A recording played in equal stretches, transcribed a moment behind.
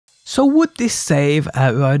So would this save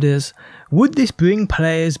Outriders? Would this bring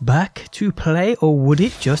players back to play, or would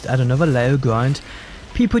it just add another layer of grind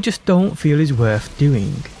people just don't feel is worth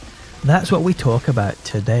doing? That's what we talk about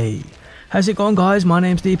today. How's it going, guys? My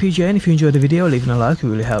name's DPJ, and if you enjoyed the video, leaving a like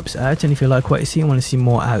really helps out, and if you like what you see and want to see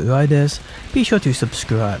more Outriders, be sure to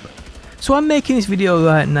subscribe. So I'm making this video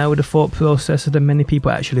right now with the thought process that many people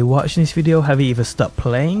actually watching this video have either stopped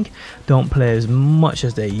playing, don't play as much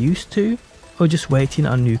as they used to, or just waiting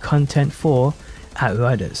on new content for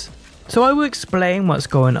Outriders. So I will explain what's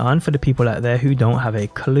going on for the people out there who don't have a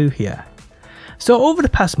clue here. So over the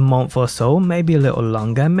past month or so, maybe a little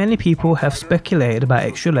longer, many people have speculated about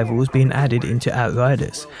extra levels being added into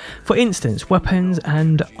Outriders. For instance, weapons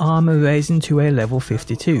and armor raising to a level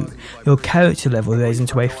 52, your character level raising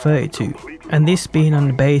to a 32, and this being on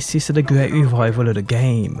the basis of the great revival of the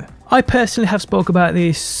game. I personally have spoke about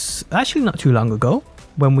this actually not too long ago,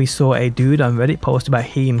 when we saw a dude on Reddit post about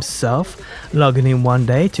he himself logging in one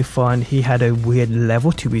day to find he had a weird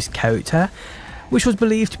level to his character, which was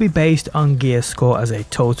believed to be based on gear score as a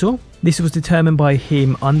total. This was determined by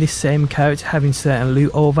him on this same character having certain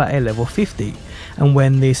loot over a level 50, and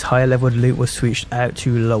when this higher leveled loot was switched out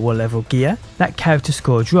to lower level gear, that character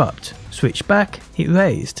score dropped. Switched back, it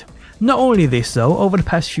raised. Not only this though, over the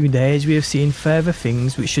past few days we have seen further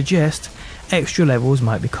things which suggest extra levels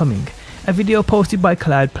might be coming. A video posted by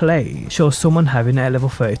Cloud Play shows someone having a level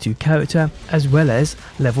 32 character as well as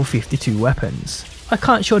level 52 weapons. I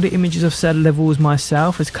can't show the images of said levels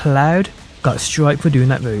myself as Cloud got striked for doing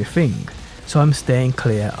that very thing, so I'm staying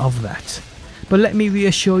clear of that. But let me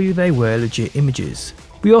reassure you, they were legit images.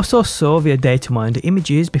 We also saw via data mined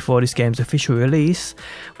images before this game's official release,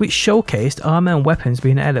 which showcased armor and weapons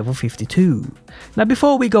being at level 52. Now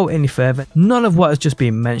before we go any further, none of what has just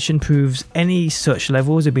been mentioned proves any such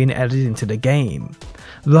levels are being added into the game.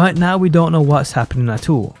 Right now we don't know what's happening at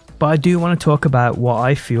all, but I do want to talk about what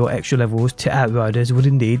I feel extra levels to Outriders would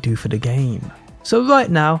indeed do for the game. So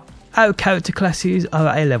right now, our character classes are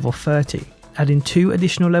at a level 30. Adding 2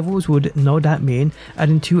 additional levels would no doubt mean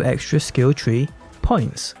adding 2 extra skill tree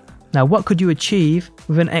points. Now what could you achieve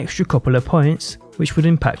with an extra couple of points which would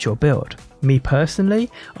impact your build? Me personally,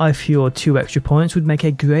 I feel 2 extra points would make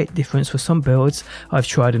a great difference for some builds I've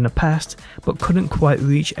tried in the past but couldn't quite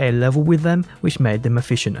reach a level with them which made them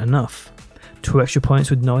efficient enough. 2 extra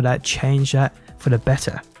points would no doubt change that for the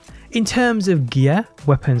better. In terms of gear,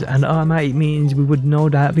 weapons and armor, it means we would no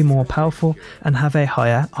doubt be more powerful and have a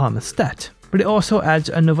higher armor stat. But it also adds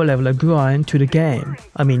another level of grind to the game.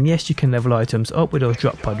 I mean, yes, you can level items up with those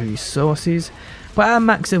drop pod resources, but at a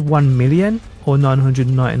max of 1 million or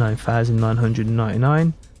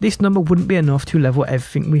 999,999, this number wouldn't be enough to level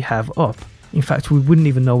everything we have up. In fact, we wouldn't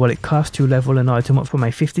even know what it costs to level an item up from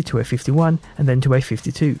a 50 to a 51 and then to a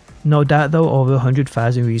 52. No doubt though, over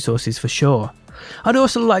 100,000 resources for sure. I'd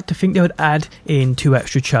also like to think they would add in 2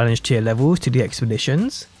 extra challenge tier levels to the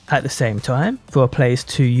expeditions at the same time for a place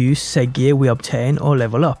to use said gear we obtain or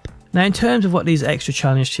level up. Now in terms of what these extra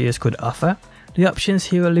challenge tiers could offer, the options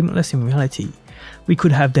here are limitless in reality. We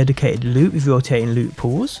could have dedicated loot with rotating loot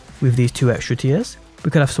pools with these 2 extra tiers. We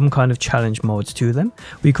could have some kind of challenge modes to them.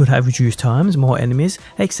 We could have reduced times, more enemies,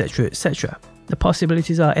 etc, etc. The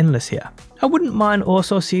possibilities are endless here. I wouldn't mind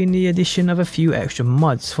also seeing the addition of a few extra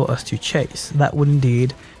mods for us to chase. That would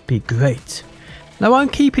indeed be great. Now I'm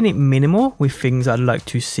keeping it minimal with things I'd like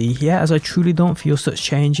to see here, as I truly don't feel such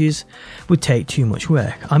changes would take too much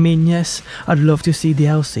work. I mean, yes, I'd love to see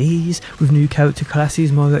DLCs with new character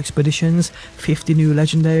classes, more expeditions, 50 new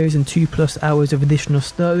legendaries and 2+ hours of additional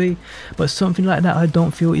story, but something like that I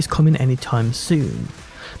don't feel is coming anytime soon.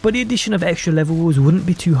 But the addition of extra levels wouldn't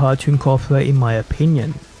be too hard to incorporate in my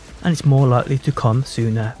opinion, and it's more likely to come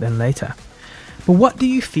sooner than later. But what do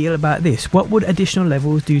you feel about this? What would additional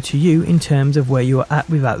levels do to you in terms of where you are at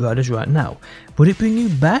with Outriders right now? Would it bring you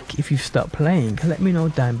back if you've stopped playing? Let me know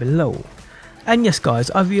down below. And yes guys,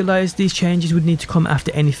 I realised these changes would need to come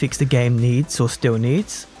after any fix the game needs or still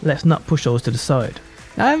needs. Let's not push those to the side.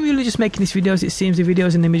 Now, I'm really just making these videos. It seems the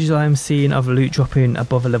videos and images I am seeing of loot dropping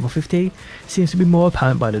above a level 50 seems to be more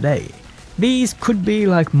apparent by the day. These could be,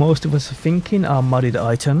 like most of us are thinking, are modded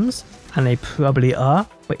items, and they probably are,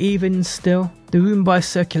 but even still, the room by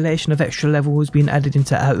circulation of extra levels being added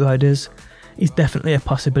into Outriders is definitely a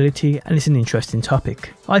possibility, and it's an interesting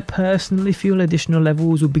topic. I personally feel additional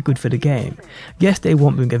levels would be good for the game. Yes, they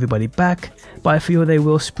won't bring everybody back, but I feel they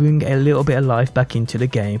will spring a little bit of life back into the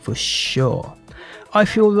game for sure. I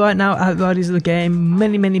feel right now Outriders is a game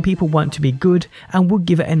many people want to be good and would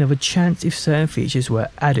give it another chance if certain features were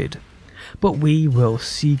added. But we will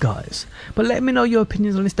see guys. But let me know your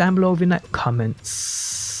opinions on this down below in that comments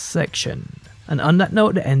section. And on that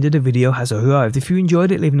note, the end of the video has arrived. If you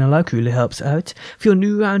enjoyed it, leaving a like really helps out. If you're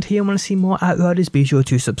new around here and want to see more Outriders, be sure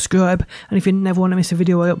to subscribe. And if you never want to miss a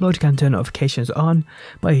video I upload, you can turn notifications on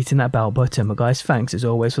by hitting that bell button. But guys, thanks as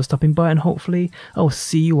always for stopping by, and hopefully I'll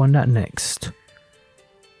see you on that next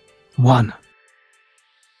one.